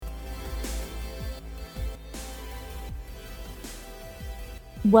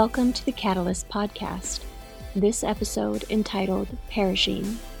Welcome to the Catalyst Podcast. This episode, entitled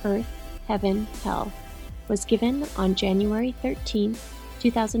Perishing, Earth, Heaven, Hell, was given on January 13th,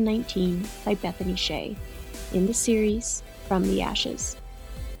 2019 by Bethany Shea in the series From the Ashes.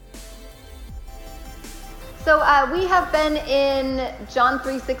 So we have been in John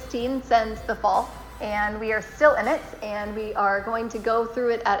 3:16 since the fall, and we are still in it, and we are going to go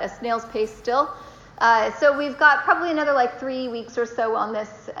through it at a snail's pace still. So we've got probably another 3 weeks or so on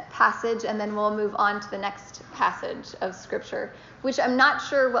this passage, and then we'll move on to the next passage of Scripture, which I'm not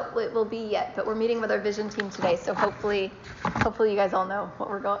sure what it will be yet, but we're meeting with our vision team today, so hopefully you guys all know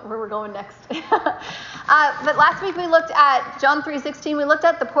where we're going next. But last week we looked at John 3:16. We looked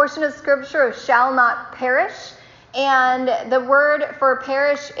at the portion of Scripture of shall not perish, and the word for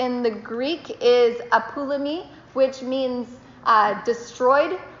perish in the Greek is apulemi, which means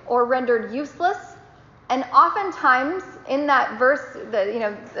destroyed or rendered useless. And oftentimes in that verse,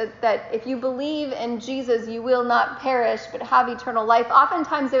 that if you believe in Jesus, you will not perish but have eternal life.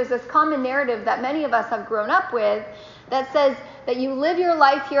 Oftentimes there's this common narrative that many of us have grown up with that says that you live your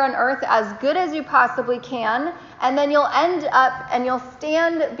life here on earth as good as you possibly can, and then you'll end up and you'll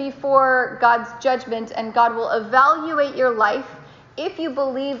stand before God's judgment, and God will evaluate your life if you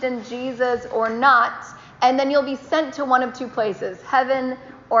believed in Jesus or not, and then you'll be sent to one of two places, heaven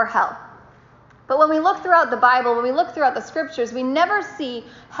or hell. But when we look throughout the Bible, when we look throughout the Scriptures, we never see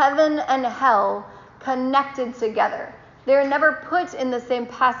heaven and hell connected together. They're never put in the same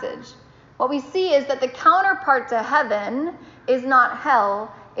passage. What we see is that the counterpart to heaven is not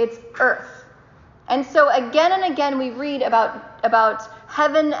hell, it's earth. And so again and again we read about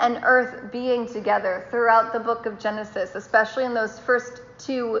heaven and earth being together throughout the book of Genesis, especially in those first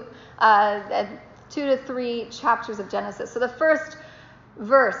 2 to 3 chapters of Genesis. So the first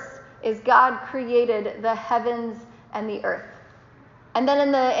verse is God created the heavens and the earth. And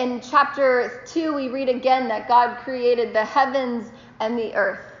then in chapter 2, we read again that God created the heavens and the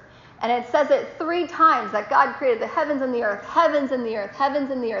earth. And it says it 3 times that God created the heavens and the earth, heavens and the earth,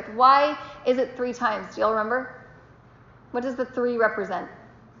 heavens and the earth. Why is it 3 times? Do y'all remember? What does the 3 represent?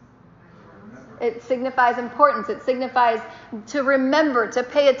 It signifies importance. It signifies to remember, to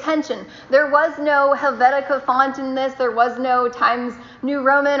pay attention. There was no Helvetica font in this. There was no Times New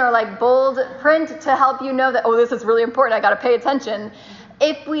Roman or bold print to help you know that, this is really important. I got to pay attention.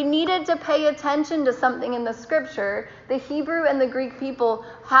 If we needed to pay attention to something in the Scripture, the Hebrew and the Greek people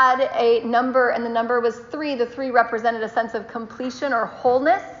had a number, and the number was 3. The 3 represented a sense of completion or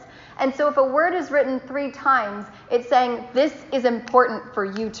wholeness. And so if a word is written 3 times, it's saying, this is important for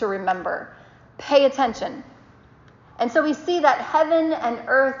you to remember. Pay attention. And so we see that heaven and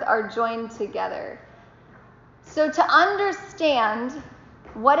earth are joined together. So to understand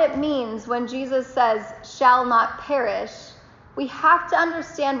what it means when Jesus says, shall not perish, we have to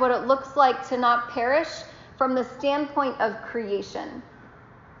understand what it looks like to not perish from the standpoint of creation.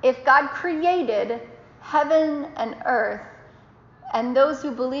 If God created heaven and earth, and those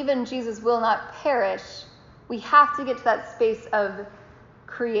who believe in Jesus will not perish, we have to get to that space of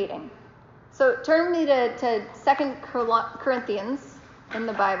creating. So turn me to 2 Corinthians in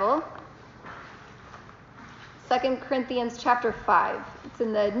the Bible. 2 Corinthians chapter 5. It's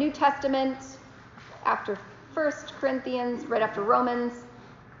in the New Testament, after 1 Corinthians, right after Romans.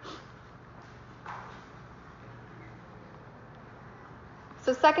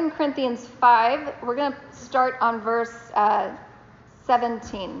 So 2 Corinthians 5, we're going to start on verse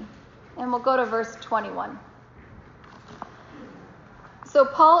 17, and we'll go to verse 21. So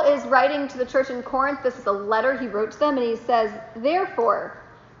Paul is writing to the church in Corinth. This is a letter he wrote to them, and he says, therefore,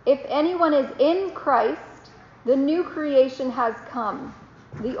 if anyone is in Christ, the new creation has come.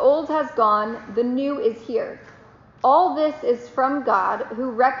 The old has gone, the new is here. All this is from God,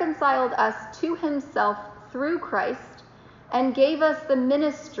 who reconciled us to himself through Christ and gave us the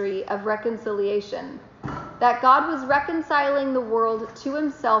ministry of reconciliation, that God was reconciling the world to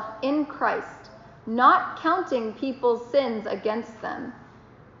himself in Christ, not counting people's sins against them.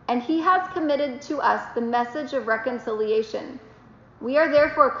 And he has committed to us the message of reconciliation. We are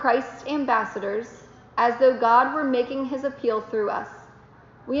therefore Christ's ambassadors, as though God were making his appeal through us.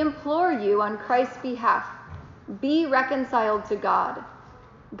 We implore you on Christ's behalf, be reconciled to God.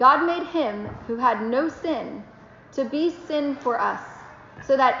 God made him who had no sin to be sin for us,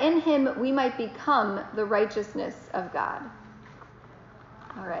 so that in him we might become the righteousness of God.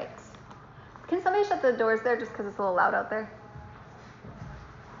 All right. Can somebody shut the doors there just because it's a little loud out there?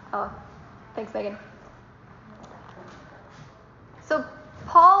 Oh, thanks, Megan. So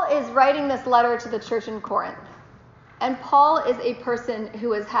Paul is writing this letter to the church in Corinth. And Paul is a person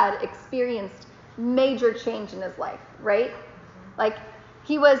who has had experienced major change in his life, right?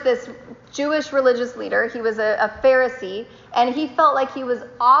 He was this Jewish religious leader. He was a Pharisee, and he felt like he was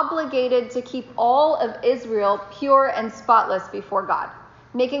obligated to keep all of Israel pure and spotless before God,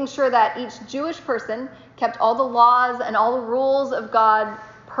 making sure that each Jewish person kept all the laws and all the rules of God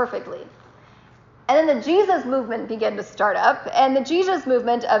perfectly. And then the Jesus movement began to start up, and the Jesus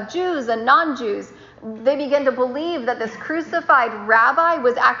movement of Jews and non-Jews, they began to believe that this crucified rabbi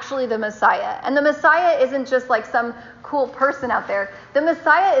was actually the Messiah. And the Messiah isn't just like some cool person out there. The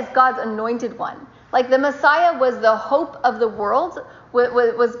Messiah is God's anointed one. Like the Messiah was the hope of the world,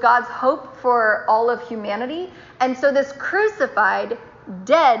 was God's hope for all of humanity. And so this crucified,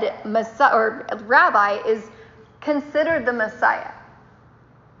 dead Messiah or rabbi is considered the Messiah.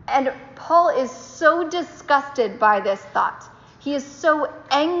 And Paul is so disgusted by this thought. He is so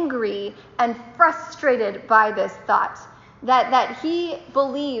angry and frustrated by this thought that he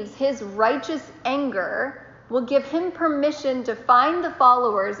believes his righteous anger will give him permission to find the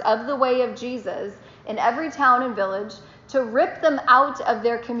followers of the way of Jesus in every town and village, to rip them out of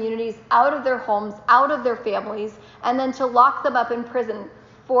their communities, out of their homes, out of their families, and then to lock them up in prison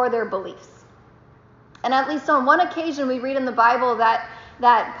for their beliefs. And at least on one occasion we read in the Bible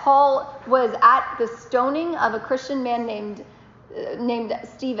that Paul was at the stoning of a Christian man named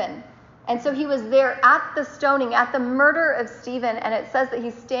Stephen. And so he was there at the stoning, at the murder of Stephen, and it says that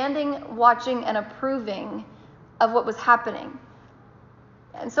he's standing, watching, and approving of what was happening.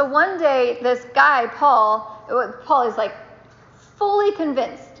 And so one day, this guy, Paul is like fully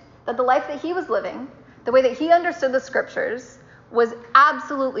convinced that the life that he was living, the way that he understood the scriptures, was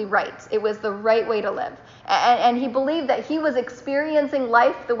absolutely right. It was the right way to live. And he believed that he was experiencing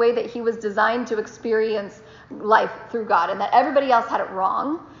life the way that he was designed to experience life through God, and that everybody else had it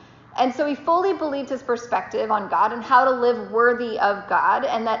wrong. And so he fully believed his perspective on God and how to live worthy of God,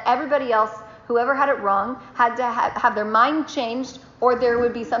 and that everybody else, whoever had it wrong, had to have their mind changed, or there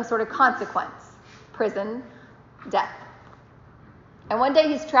would be some sort of consequence: prison, death. And one day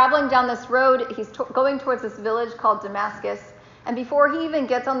he's traveling down this road. He's going towards this village called Damascus. And before he even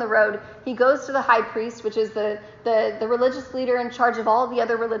gets on the road, he goes to the high priest, which is the religious leader in charge of all the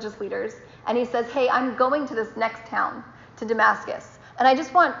other religious leaders. And he says, "Hey, I'm going to this next town, to Damascus. And I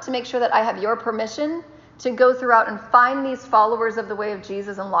just want to make sure that I have your permission to go throughout and find these followers of the way of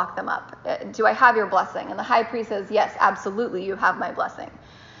Jesus and lock them up. Do I have your blessing?" And the high priest says, "Yes, absolutely, you have my blessing."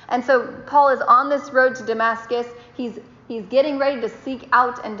 And so Paul is on this road to Damascus. He's getting ready to seek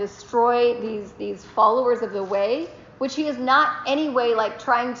out and destroy these followers of the way, which he is not any way like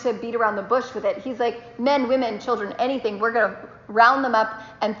trying to beat around the bush with it. He's like, men, women, children, anything, we're going to round them up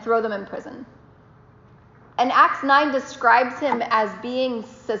and throw them in prison. And Acts 9 describes him as being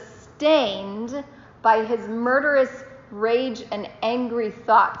sustained by his murderous rage and angry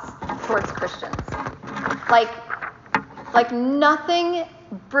thoughts towards Christians. Like nothing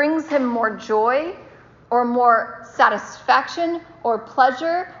brings him more joy or more satisfaction or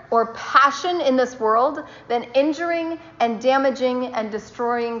pleasure or passion in this world than injuring and damaging and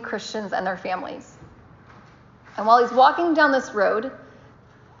destroying Christians and their families. And while he's walking down this road,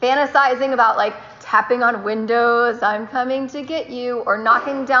 fantasizing about like tapping on windows, "I'm coming to get you," or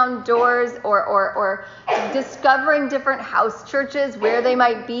knocking down doors, or discovering different house churches where they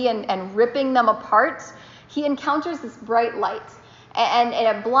might be and ripping them apart, he encounters this bright light, and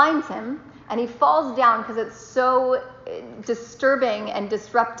it blinds him, and he falls down because it's so disturbing and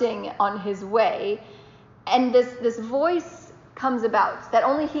disrupting on his way. And this voice comes about that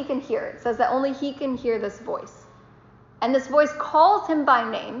only he can hear. It says that only he can hear this voice. And this voice calls him by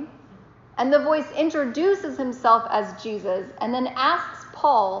name, and the voice introduces himself as Jesus, and then asks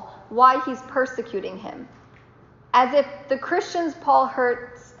Paul why he's persecuting him, as if the Christians Paul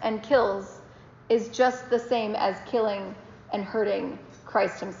hurts and kills is just the same as killing and hurting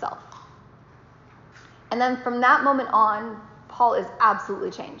Christ himself. And then from that moment on, Paul is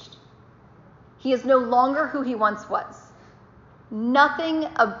absolutely changed. He is no longer who he once was. Nothing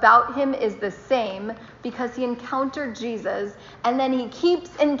about him is the same because he encountered Jesus, and then he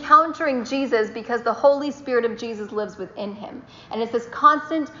keeps encountering Jesus because the Holy Spirit of Jesus lives within him. And it's this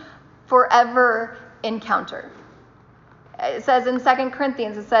constant, forever encounter. It says in 2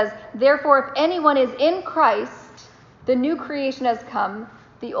 Corinthians, it says, "Therefore, if anyone is in Christ, the new creation has come,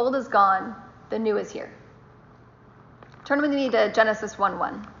 the old is gone, the new is here." Turn with me to Genesis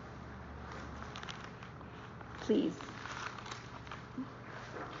 1:1. Please.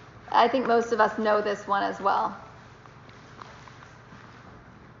 I think most of us know this one as well.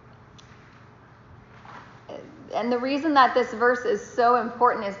 And the reason that this verse is so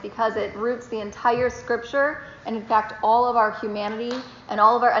important is because it roots the entire scripture, and in fact all of our humanity and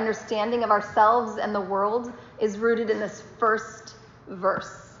all of our understanding of ourselves and the world is rooted in this first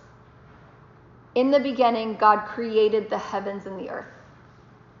verse. In the beginning, God created the heavens and the earth.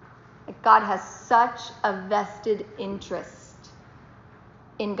 God has such a vested interest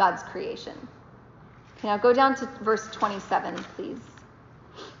in God's creation. Okay, now go down to verse 27, please.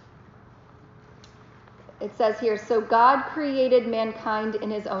 It says here, so God created mankind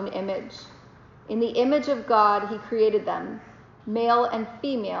in his own image. In the image of God, he created them. Male and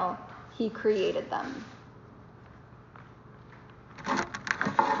female, he created them.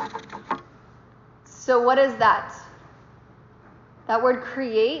 So what is that? That word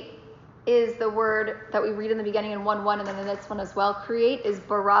create is the word that we read in the beginning in 1:1 and then the next one as well. Create is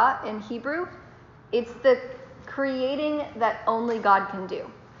bara in Hebrew. It's the creating that only God can do.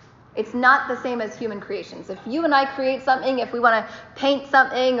 It's not the same as human creations. If you and I create something, if we want to paint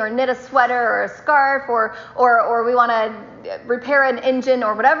something or knit a sweater or a scarf or we want to repair an engine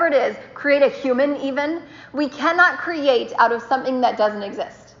or whatever it is, create a human even, we cannot create out of something that doesn't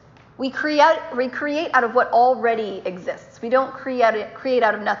exist. We create out of what already exists. We don't create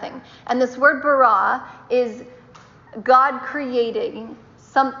out of nothing. And this word bara is God creating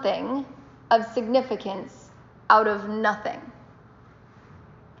something of significance out of nothing.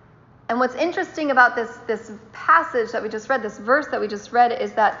 And what's interesting about this passage that we just read, this verse that we just read,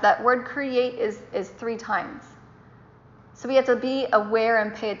 is that word create is 3 times. So we have to be aware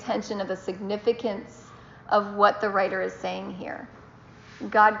and pay attention of the significance of what the writer is saying here.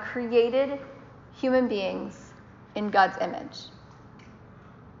 God created human beings in God's image.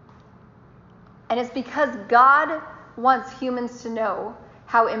 And it's because God wants humans to know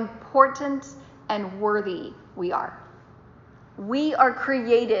how important and worthy we are. We are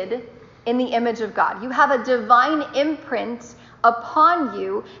created in the image of God. You have a divine imprint upon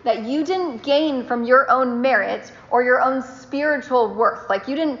you that you didn't gain from your own merit or your own spiritual worth. Like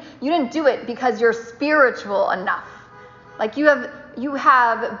you didn't do it because you're spiritual enough. Like you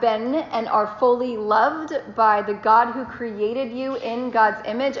have been and are fully loved by the God who created you in God's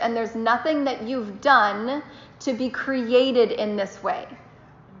image, and there's nothing that you've done to be created in this way.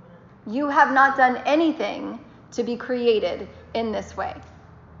 You have not done anything to be created in this way.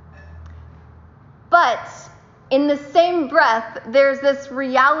 But in the same breath, there's this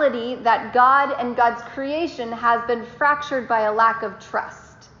reality that God and God's creation has been fractured by a lack of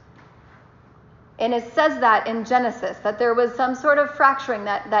trust. And it says that in Genesis, that there was some sort of fracturing,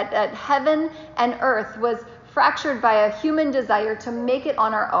 that heaven and earth was fractured by a human desire to make it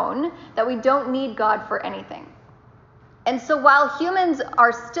on our own, that we don't need God for anything. And so while humans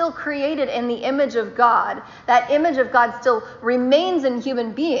are still created in the image of God, that image of God still remains in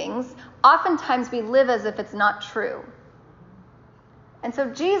human beings, oftentimes we live as if it's not true. And so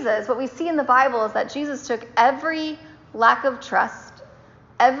Jesus, what we see in the Bible is that Jesus took every lack of trust,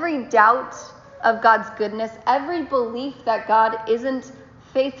 every doubt of God's goodness, every belief that God isn't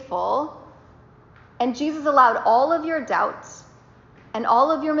faithful, and Jesus allowed all of your doubts and all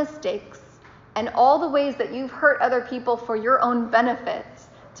of your mistakes and all the ways that you've hurt other people for your own benefit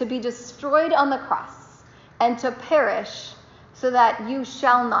to be destroyed on the cross and to perish so that you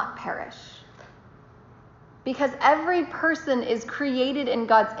shall not perish. Because every person is created in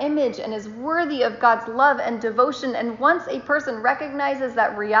God's image and is worthy of God's love and devotion. And once a person recognizes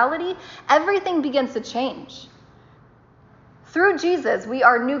that reality, everything begins to change. Through Jesus, we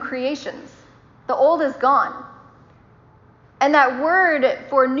are new creations. The old is gone. And that word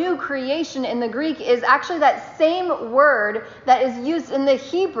for new creation in the Greek is actually that same word that is used in the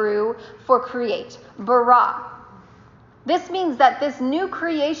Hebrew for create, bara. This means that this new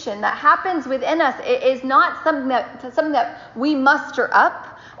creation that happens within us is not something that we muster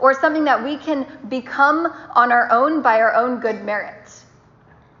up or something that we can become on our own by our own good merit.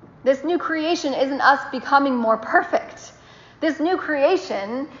 This new creation isn't us becoming more perfect. This new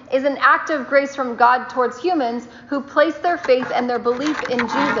creation is an act of grace from God towards humans who place their faith and their belief in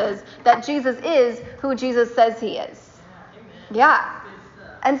Jesus, that Jesus is who Jesus says he is. Yeah.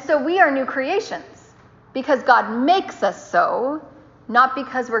 And so we are new creations because God makes us so, not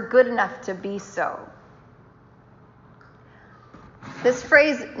because we're good enough to be so. This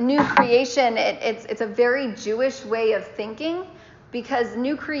phrase, new creation, it's a very Jewish way of thinking, because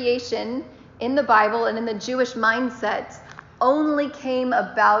new creation in the Bible and in the Jewish mindset only came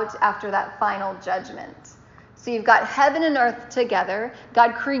about after that final judgment. So you've got heaven and earth together.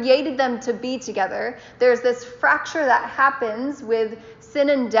 God created them to be together. There's this fracture that happens with sin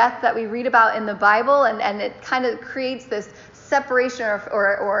and death that we read about in the Bible, and it kind of creates this separation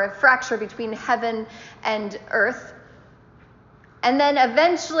or a fracture between heaven and earth. And then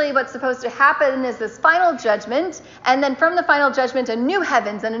eventually what's supposed to happen is this final judgment. And then from the final judgment, a new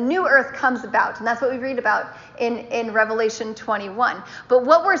heavens and a new earth comes about. And that's what we read about in Revelation 21. But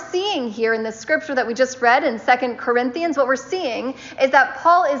what we're seeing here in this scripture that we just read in 2 Corinthians, what we're seeing is that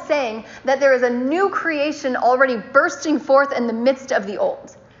Paul is saying that there is a new creation already bursting forth in the midst of the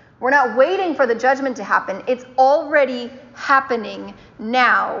old. We're not waiting for the judgment to happen. It's already happening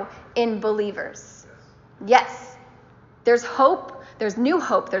now in believers. Yes. There's hope, there's new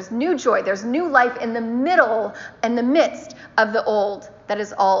joy, there's new life in the midst of the old that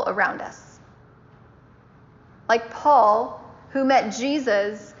is all around us. Like Paul, who met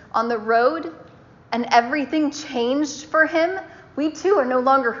Jesus on the road and everything changed for him, we too are no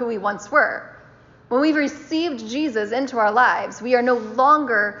longer who we once were. When we've received Jesus into our lives, we are no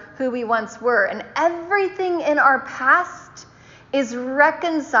longer who we once were, and everything in our past is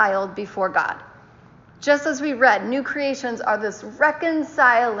reconciled before God. Just as we read, new creations are this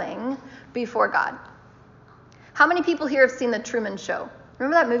reconciling before God. How many people here have seen The Truman Show?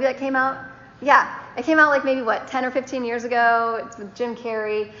 Remember that movie that came out? Yeah, it came out like maybe 10 or 15 years ago. It's with Jim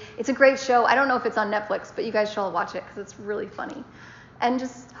Carrey. It's a great show. I don't know if it's on Netflix, but you guys should all watch it because it's really funny and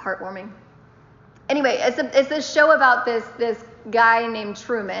just heartwarming. Anyway, it's this show about this guy named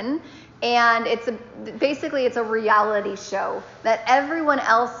Truman, and basically it's a reality show that everyone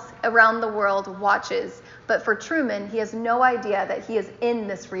else around the world watches. But for Truman, he has no idea that he is in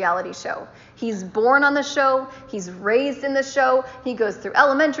this reality show. He's born on the show. He's raised in the show. He goes through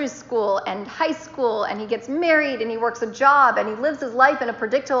elementary school and high school, and he gets married, and he works a job, and he lives his life in a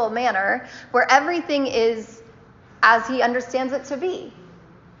predictable manner where everything is as he understands it to be.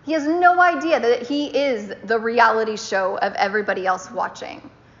 He has no idea that he is the reality show of everybody else watching.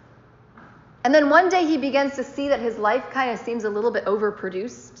 And then one day he begins to see that his life kind of seems a little bit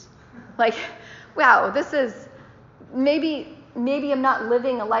overproduced. Like, wow, this is, maybe I'm not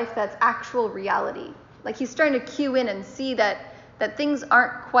living a life that's actual reality. Like he's starting to cue in and see that things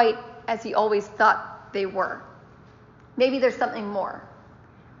aren't quite as he always thought they were. Maybe there's something more.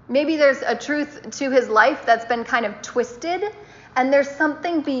 Maybe there's a truth to his life that's been kind of twisted, and there's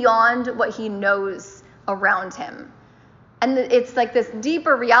something beyond what he knows around him. And it's like this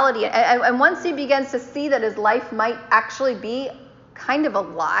deeper reality. And once he begins to see that his life might actually be kind of a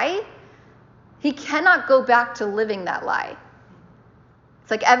lie, he cannot go back to living that lie.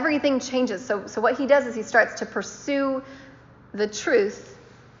 It's like everything changes. So what he does is he starts to pursue the truth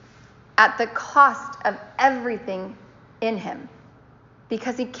at the cost of everything in him.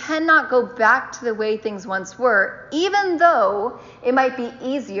 Because he cannot go back to the way things once were, even though it might be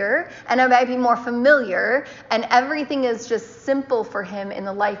easier and it might be more familiar and everything is just simple for him in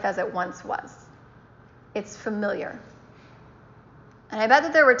the life as it once was. It's familiar. And I bet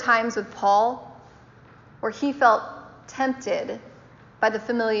that there were times with Paul where he felt tempted by the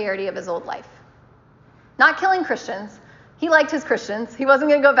familiarity of his old life. Not killing Christians. He liked his Christians. He wasn't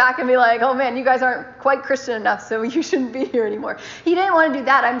going to go back and be like, oh man, you guys aren't quite Christian enough, so you shouldn't be here anymore. He didn't want to do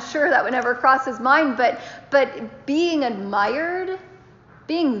that. I'm sure that would never cross his mind, but being admired,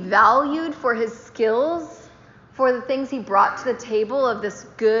 being valued for his skills, for the things he brought to the table of this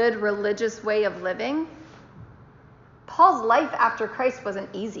good religious way of living. Paul's life after Christ wasn't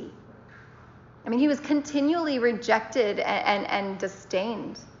easy. I mean, he was continually rejected and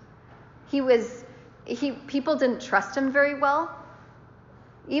disdained. People didn't trust him very well.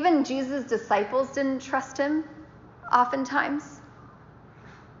 Even Jesus' disciples didn't trust him oftentimes.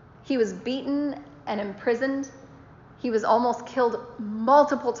 He was beaten and imprisoned. He was almost killed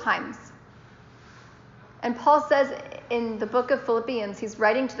multiple times. And Paul says in the book of Philippians, he's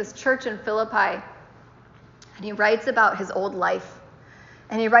writing to this church in Philippi, and he writes about his old life.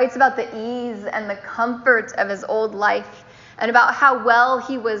 And he writes about the ease and the comfort of his old life, and about how well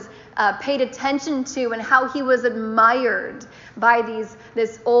he was paid attention to and how he was admired by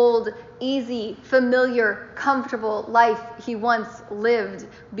this old, easy, familiar, comfortable life he once lived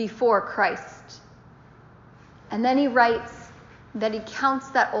before Christ. And then he writes that he counts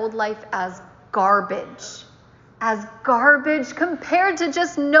that old life as garbage compared to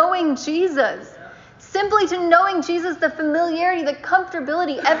just knowing Jesus. Simply to knowing Jesus, the familiarity, the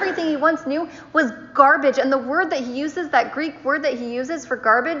comfortability, everything he once knew was garbage. And the word that he uses, that Greek word that he uses for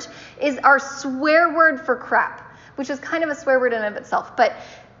garbage, is our swear word for crap, which is kind of a swear word in and of itself, but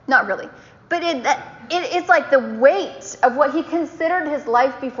not really. But it's like the weight of what he considered his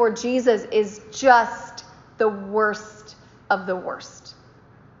life before Jesus is just the worst of the worst.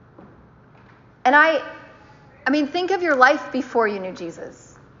 And I mean, think of your life before you knew Jesus.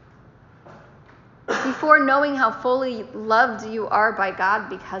 Before knowing how fully loved you are by God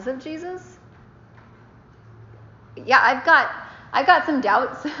because of Jesus. Yeah, I've got some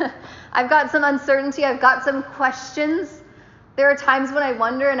doubts. I've got some uncertainty. I've got some questions. There are times when I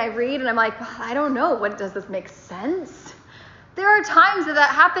wonder and I read and I'm like, well, I don't know. Does this make sense? There are times that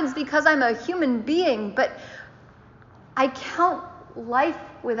happens because I'm a human being, but I count life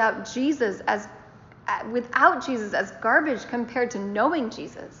without Jesus as garbage compared to knowing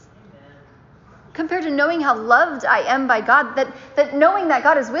Jesus. Compared to knowing how loved I am by God, that knowing that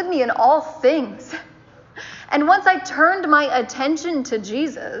God is with me in all things. And once I turned my attention to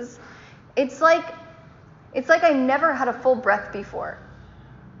Jesus, it's like I never had a full breath before.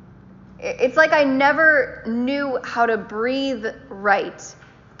 It's like I never knew how to breathe right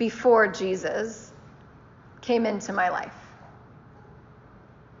before Jesus came into my life.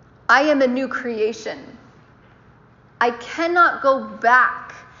 I am a new creation. I cannot go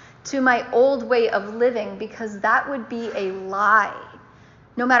back to my old way of living because that would be a lie,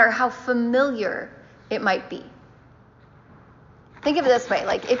 no matter how familiar it might be. Think of it this way,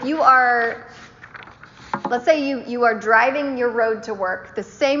 like if you are, let's say you are driving your road to work, the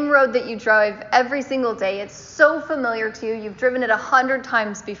same road that you drive every single day. It's so familiar to you. You've driven it 100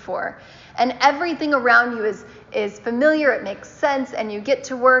 times before. And everything around you is familiar. It makes sense. And you get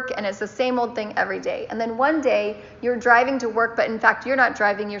to work and it's the same old thing every day. And then one day you're driving to work, but in fact you're not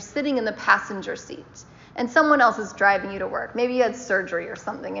driving. You're sitting in the passenger seat. And someone else is driving you to work. Maybe you had surgery or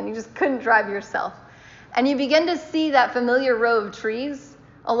something and you just couldn't drive yourself. And you begin to see that familiar row of trees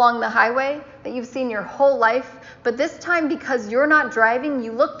along the highway that you've seen your whole life. But this time, because you're not driving,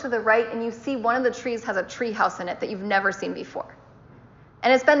 you look to the right and you see one of the trees has a tree house in it that you've never seen before.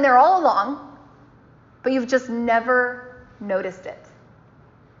 And it's been there all along, but you've just never noticed it.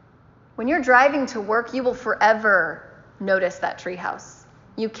 When you're driving to work, you will forever notice that tree house.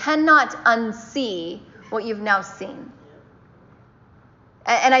 You cannot unsee what you've now seen.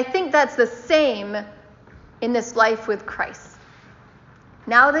 And I think that's the same in this life with Christ.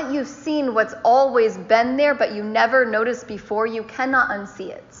 Now that you've seen what's always been there, but you never noticed before, you cannot unsee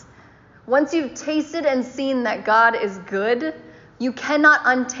it. Once you've tasted and seen that God is good, you cannot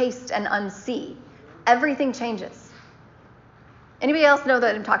untaste and unsee. Everything changes. Anybody else know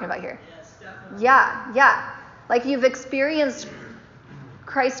that I'm talking about here? Yes, definitely. Yeah. Like you've experienced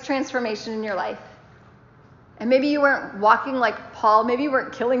Christ's transformation in your life. And maybe you weren't walking like Paul. Maybe you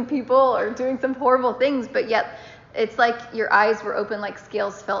weren't killing people or doing some horrible things, but yet it's like your eyes were open, like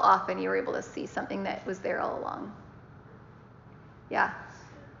scales fell off, and you were able to see something that was there all along. Yeah.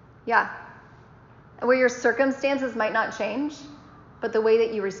 Where your circumstances might not change, but the way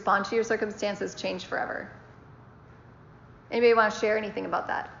that you respond to your circumstances change forever. Anybody want to share anything about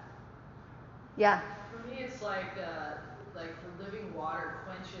that? Yeah. For me, it's like the living water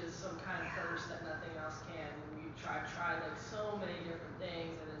quenches some kind of thirst that nothing else can. And you try like so many different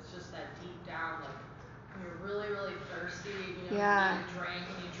things, and it's just that deep down, like when you're really, really thirsty, you need a drink,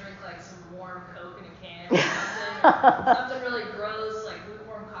 and you drink like some warm Coke in a can or something really gross, like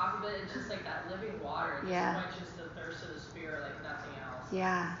lukewarm coffee, but it's just like that living water. It just quenches the thirst of the spirit like nothing else.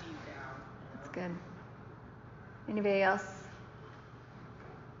 Yeah. Deep down. That's good. Anybody else?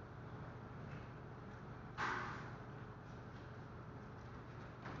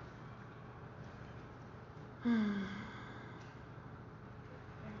 I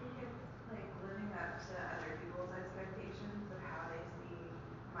think it's like living up to other people's expectations of how they see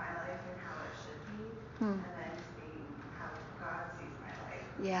my life and how it should be, and then seeing how God sees my life.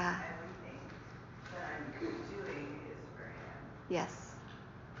 Yeah. Everything that I'm doing is for Him. Yes.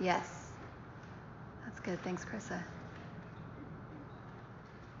 That's good. Thanks, Carissa.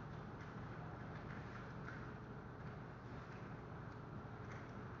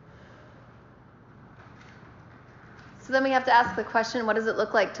 So then we have to ask the question, what does it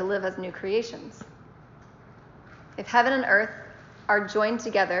look like to live as new creations? If heaven and earth are joined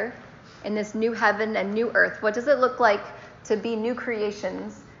together in this new heaven and new earth, what does it look like to be new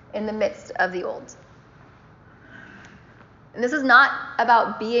creations in the midst of the old? And this is not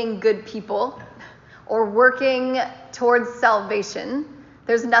about being good people or working towards salvation.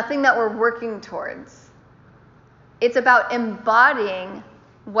 There's nothing that we're working towards. It's about embodying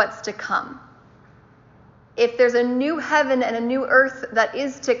what's to come. If there's a new heaven and a new earth that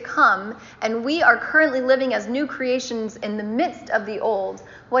is to come, and we are currently living as new creations in the midst of the old,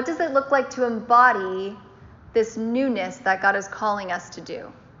 what does it look like to embody this newness that God is calling us to do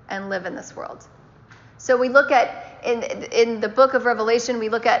and live in this world? So we look at, in the book of Revelation, we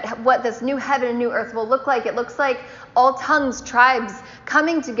look at what this new heaven and new earth will look like. It looks like all tongues, tribes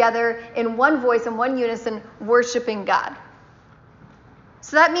coming together in one voice and one unison, worshiping God.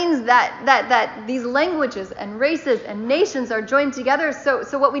 So that means that these languages and races and nations are joined together.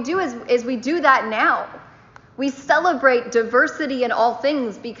 So what we do is we do that now. We celebrate diversity in all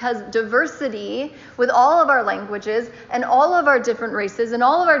things because diversity with all of our languages and all of our different races and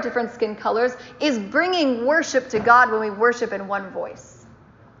all of our different skin colors is bringing worship to God when we worship in one voice.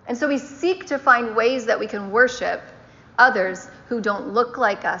 And so we seek to find ways that we can worship others who don't look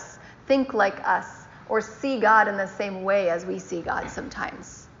like us, think like us, or see God in the same way as we see God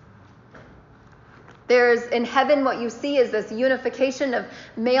sometimes. There's in heaven, what you see is this unification of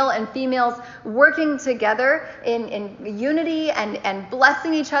male and females working together in unity and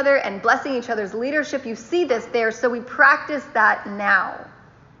blessing each other and blessing each other's leadership. You see this there, so we practice that now.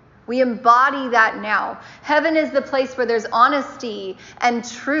 We embody that now. Heaven is the place where there's honesty and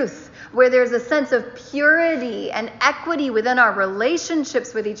truth, where there's a sense of purity and equity within our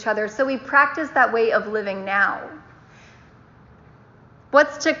relationships with each other. So we practice that way of living now.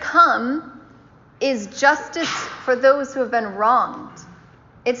 What's to come is justice for those who have been wronged.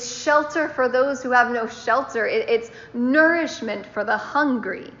 It's shelter for those who have no shelter. It's nourishment for the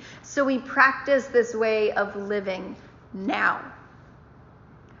hungry. So we practice this way of living now.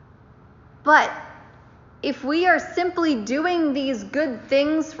 But if we are simply doing these good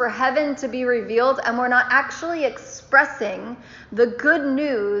things for heaven to be revealed and we're not actually expressing the good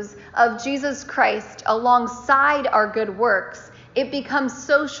news of Jesus Christ alongside our good works, it becomes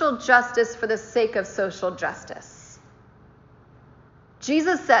social justice for the sake of social justice.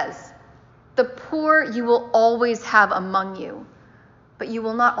 Jesus says, "The poor you will always have among you, but you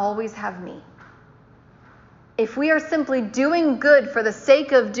will not always have me." If we are simply doing good for the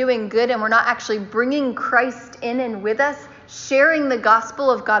sake of doing good and we're not actually bringing Christ in and with us, sharing the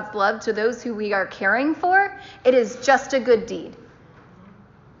gospel of God's love to those who we are caring for, it is just a good deed.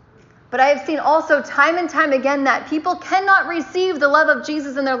 But I have seen also time and time again that people cannot receive the love of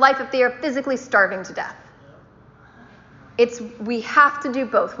Jesus in their life if they are physically starving to death. We have to do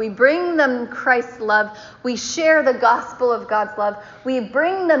both. We bring them Christ's love. We share the gospel of God's love. We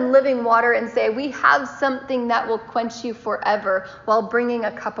bring them living water and say, we have something that will quench you forever, while bringing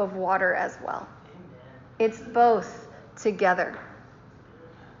a cup of water as well. It's both together.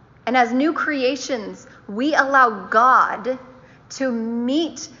 And as new creations, we allow God to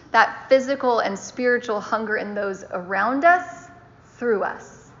meet that physical and spiritual hunger in those around us through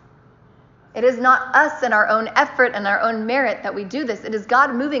us. It is not us and our own effort and our own merit that we do this. It is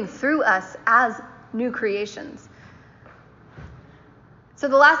God moving through us as new creations. So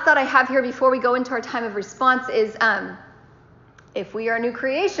the last thought I have here before we go into our time of response is, if we are new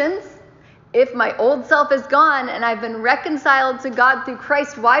creations, if my old self is gone and I've been reconciled to God through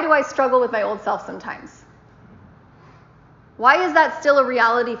Christ, why do I struggle with my old self sometimes? Why is that still a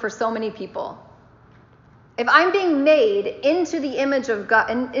reality for so many people? If I'm being made into the image of God,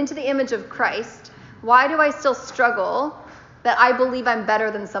 into the image of Christ, why do I still struggle that I believe I'm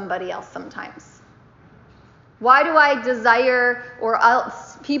better than somebody else sometimes? Why do I desire, or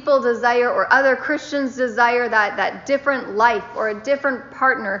people desire, or other Christians desire that different life or a different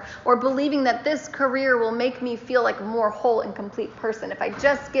partner, or believing that this career will make me feel like a more whole and complete person? If I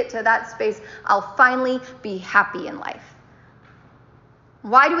just get to that space, I'll finally be happy in life.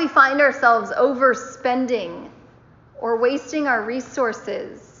 Why do we find ourselves overspending or wasting our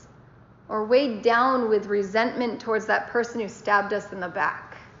resources or weighed down with resentment towards that person who stabbed us in the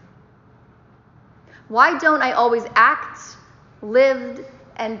back? Why don't I always act, live,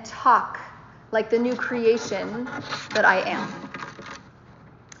 and talk like the new creation that I am?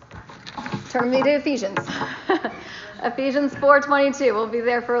 Turn me to Ephesians. Ephesians 4:22. We'll be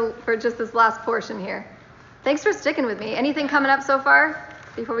there for just this last portion here. Thanks for sticking with me. Anything coming up so far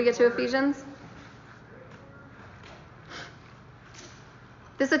before we get to Ephesians?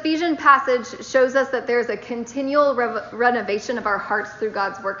 This Ephesian passage shows us that there's a continual renovation of our hearts through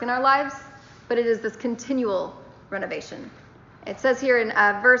God's work in our lives, but it is this continual renovation. It says here in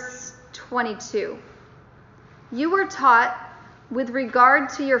verse 22, "You were taught with regard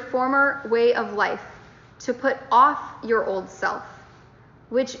to your former way of life to put off your old self,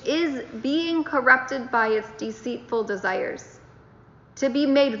 which is being corrupted by its deceitful desires, to be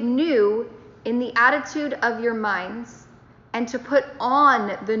made new in the attitude of your minds, and to put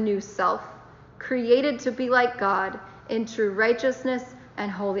on the new self, created to be like God in true righteousness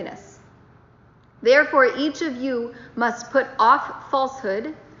and holiness. Therefore, each of you must put off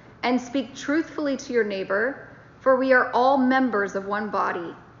falsehood and speak truthfully to your neighbor, for we are all members of one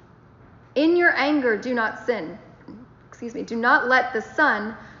body. In your anger, do not sin. Do not let the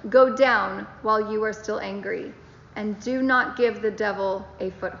sun go down while you are still angry, and do not give the devil a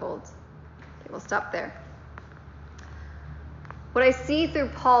foothold." Okay, we'll stop there. What I see through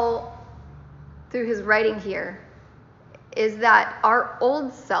Paul, through his writing here, is that our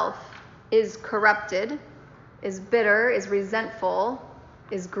old self is corrupted is bitter, is resentful,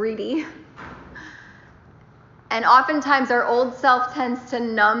 is greedy. And oftentimes our old self tends to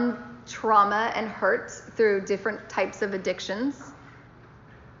numb trauma and hurt through different types of addictions.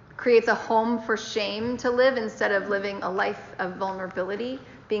 Creates a home for shame to live instead of living a life of vulnerability,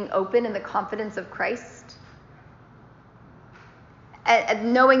 being open in the confidence of Christ.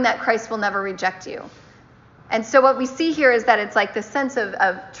 And knowing that Christ will never reject you. And so what we see here is that it's like the sense of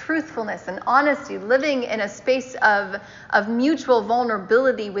truthfulness and honesty, living in a space of mutual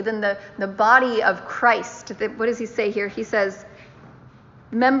vulnerability within the body of Christ. What does he say here? He says,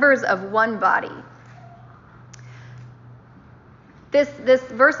 members of one body. This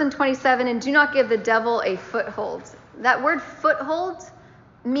verse in 27, and do not give the devil a foothold. That word foothold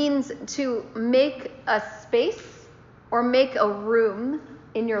means to make a space or make a room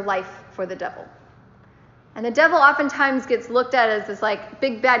in your life for the devil. And the devil oftentimes gets looked at as this like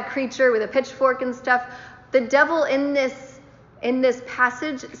big bad creature with a pitchfork and stuff. The devil in this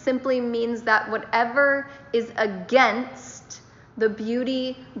passage simply means that whatever is against the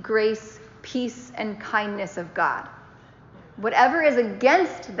beauty, grace, peace, and kindness of God. Whatever is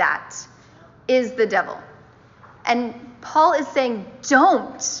against that is the devil. And Paul is saying,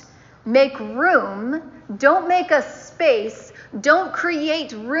 don't make room, don't make a space, don't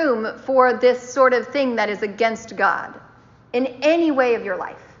create room for this sort of thing that is against God in any way of your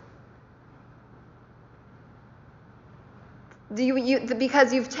life.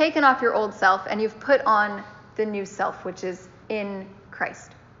 Because you've taken off your old self and you've put on the new self, which is in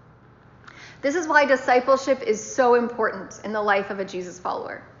Christ. This is why discipleship is so important in the life of a Jesus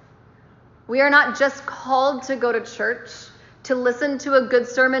follower. We are not just called to go to church, to listen to a good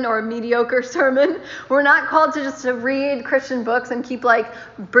sermon or a mediocre sermon. We're not called to read Christian books and keep like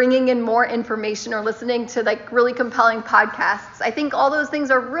bringing in more information or listening to like really compelling podcasts. I think all those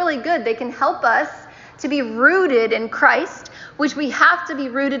things are really good. They can help us to be rooted in Christ, which we have to be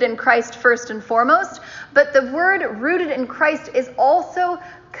rooted in Christ first and foremost. But the word rooted in Christ is also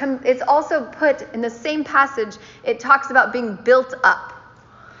put in the same passage. It talks about being built up.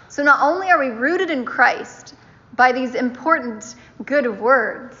 So not only are we rooted in Christ by these important good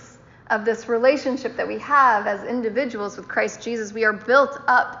words of this relationship that we have as individuals with Christ Jesus, we are built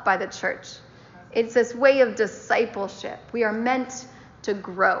up by the church. It's this way of discipleship. We are meant to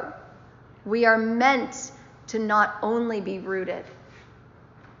grow. We are meant to not only be rooted.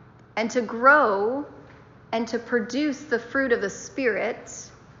 And to grow and to produce the fruit of the Spirit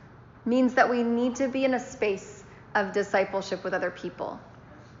means that we need to be in a space of discipleship with other people.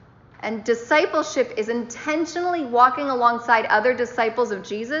 And discipleship is intentionally walking alongside other disciples of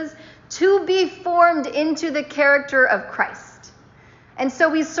Jesus to be formed into the character of Christ. And so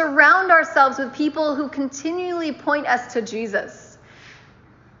we surround ourselves with people who continually point us to Jesus.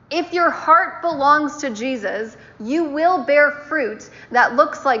 If your heart belongs to Jesus, you will bear fruit that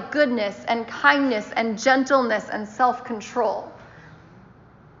looks like goodness and kindness and gentleness and self-control.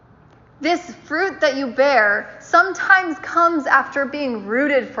 This fruit that you bear sometimes comes after being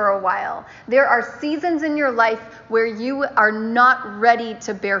rooted for a while. There are seasons in your life where you are not ready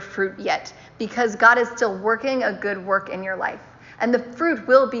to bear fruit yet because God is still working a good work in your life. And the fruit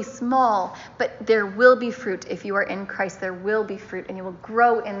will be small, but there will be fruit. If you are in Christ, there will be fruit, and you will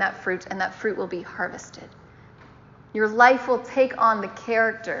grow in that fruit, and that fruit will be harvested. Your life will take on the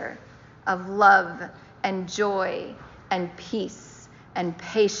character of love and joy and peace and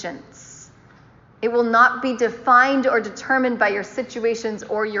patience. It will not be defined or determined by your situations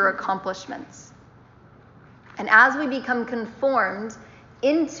or your accomplishments. And as we become conformed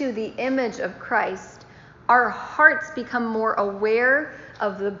into the image of Christ, our hearts become more aware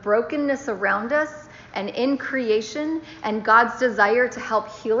of the brokenness around us and in creation and God's desire to help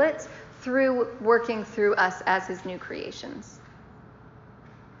heal it through working through us as his new creations.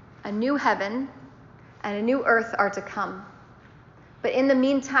 A new heaven and a new earth are to come. But in the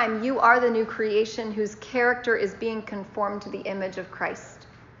meantime, you are the new creation whose character is being conformed to the image of Christ,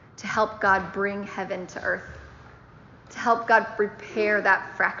 to help God bring heaven to earth, to help God repair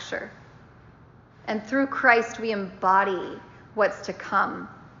that fracture. And through Christ, we embody what's to come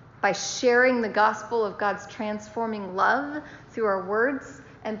by sharing the gospel of God's transforming love through our words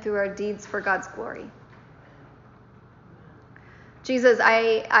and through our deeds for God's glory. Jesus,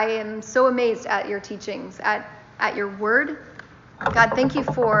 I am so amazed at your teachings, at your word. God, thank you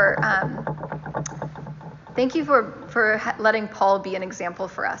for letting Paul be an example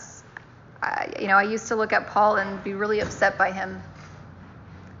for us. I used to look at Paul and be really upset by him.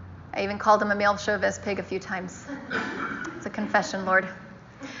 I even called him a male chauvinist pig a few times. It's a confession, Lord.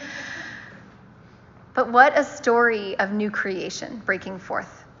 But what a story of new creation breaking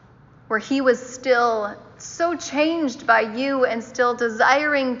forth. where he was still so changed by you and still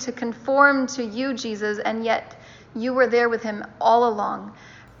desiring to conform to you, Jesus, and yet you were there with him all along,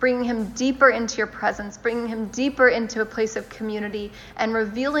 bringing him deeper into your presence, bringing him deeper into a place of community, and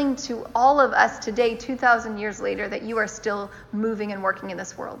revealing to all of us today, 2,000 years later, that you are still moving and working in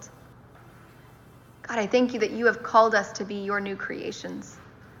this world. God, I thank you that you have called us to be your new creations,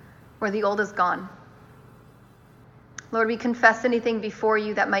 where the old is gone. Lord, we confess anything before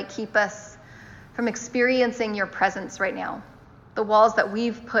you that might keep us from experiencing your presence right now. The walls that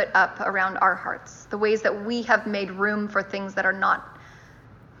we've put up around our hearts, the ways that we have made room for things that are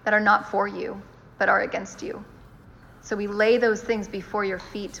not for you, but are against you. So we lay those things before your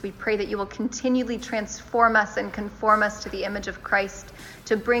feet. We pray that you will continually transform us and conform us to the image of Christ,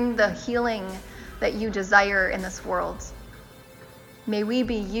 to bring the healing that you desire in this world. May we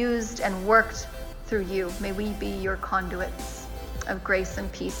be used and worked through you. May we be your conduits of grace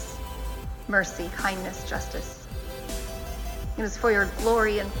and peace, mercy, kindness, justice. It is for your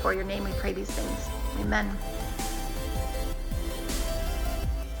glory and for your name we pray these things. Amen.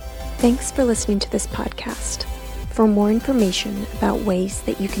 Thanks for listening to this podcast. For more information about ways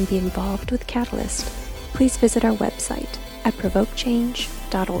that you can be involved with Catalyst, please visit our website at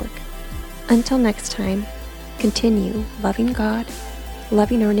provokechange.org. Until next time, continue loving God,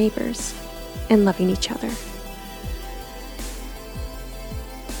 loving our neighbors, and loving each other.